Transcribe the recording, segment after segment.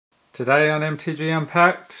Today on MTG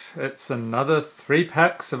Unpacked, it's another 3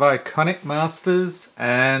 packs of iconic masters,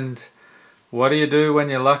 and what do you do when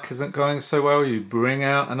your luck isn't going so well? You bring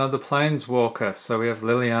out another Planeswalker. So we have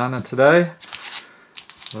Liliana today.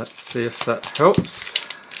 Let's see if that helps,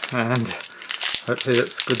 and hopefully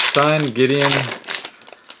that's a good sign. Gideon,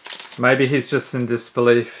 maybe he's just in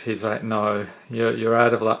disbelief. He's like, no, you're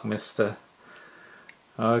out of luck, mister.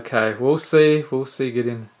 Okay, we'll see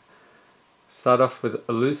Gideon. Start off with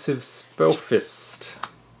Elusive Spellfist,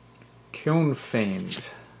 Kiln Fiend,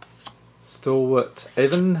 Stalwart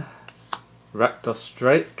Avon, Rakdos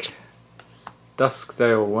Drake,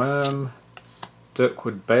 Duskdale Worm,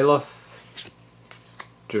 Dirkwood Baloth,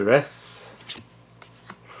 Duress,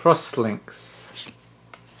 Frostlynx,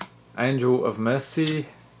 Angel of Mercy,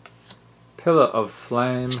 Pillar of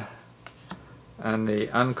Flame, and the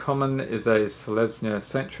uncommon is a Selesnya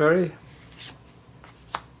Sanctuary,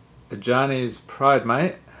 Ajani's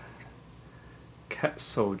Pridemate, Cat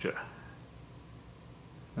Soldier.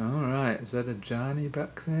 Alright, is that Ajani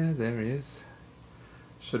back there? There he is.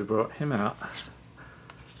 Should have brought him out.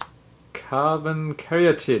 Carbon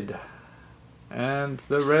Caryatid. And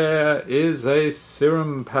the rare is a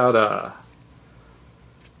Serum Powder.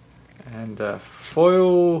 And a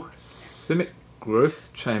foil Simic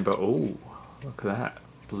Growth Chamber. Oh, look at that.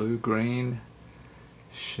 Blue-green,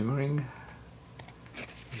 shimmering.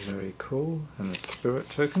 Very cool. And the Spirit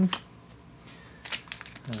Token.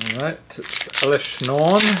 Alright, it's Elish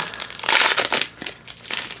Norn.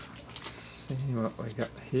 Let's see what we got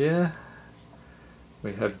here.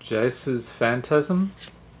 We have Jace's Phantasm,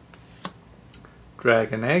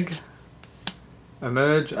 Dragon Egg,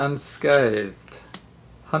 Emerge Unscathed,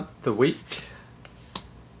 Hunt the Weak,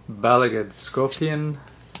 Balagad Scorpion,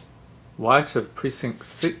 White of Precinct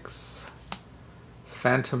 6,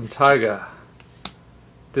 Phantom Tiger,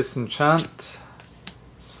 Disenchant,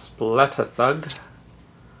 Splatterthug,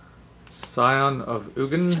 Scion of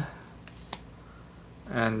Ugin,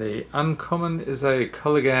 and the uncommon is a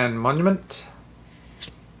Kolaghan Monument,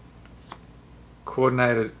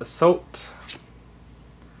 Coordinated Assault,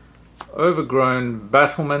 Overgrown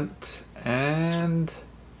Battlement, and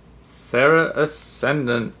Serra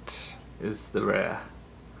Ascendant is the rare.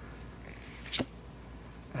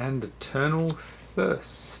 And Eternal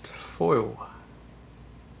Thirst foil.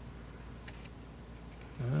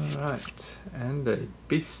 Alright, and a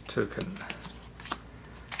Beast Token.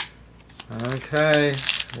 Okay,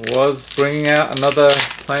 was bringing out another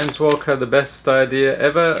Planeswalker the best idea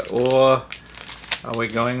ever, or are we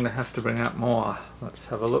going to have to bring out more? Let's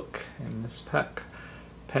have a look in this pack.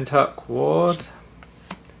 Pentarch Ward,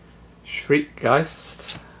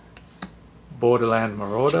 Shriekgeist, Borderland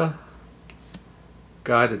Marauder,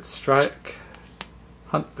 Guided Strike,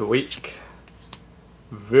 Hunt the Weak,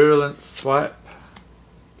 Virulent Swipe,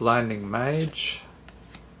 Blinding Mage,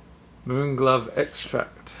 Moonglove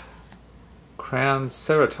Extract, Crown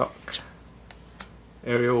Ceratok,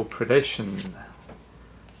 Aerial Predation.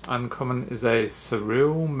 Uncommon is a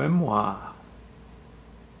Surreal Memoir.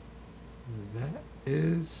 That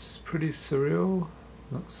is pretty surreal.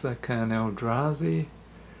 Looks like an Eldrazi.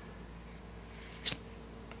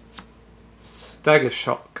 Stagger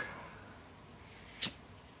Shock,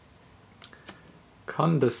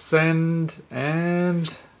 Condescend,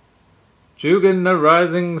 and Jugan the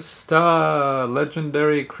Rising Star,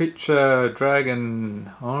 legendary creature, dragon.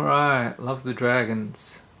 Alright, love the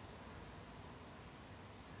dragons.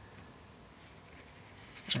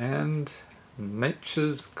 And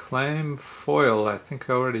Nature's Claim foil. I think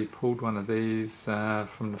I already pulled one of these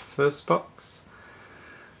from the first box.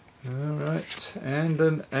 Alright, and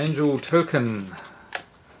an Angel Token.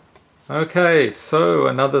 Okay, so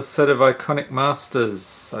another set of iconic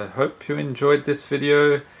masters. I hope you enjoyed this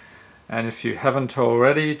video, and if you haven't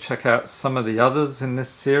already, check out some of the others in this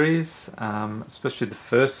series, especially the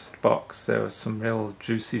first box. There was some real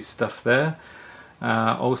juicy stuff there.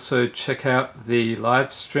 Also check out the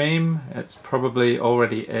live stream. It's probably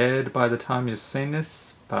already aired by the time you've seen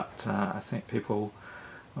this, but I think people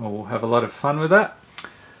will have a lot of fun with that.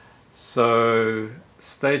 So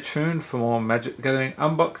stay tuned for more Magic the Gathering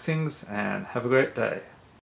unboxings, and have a great day.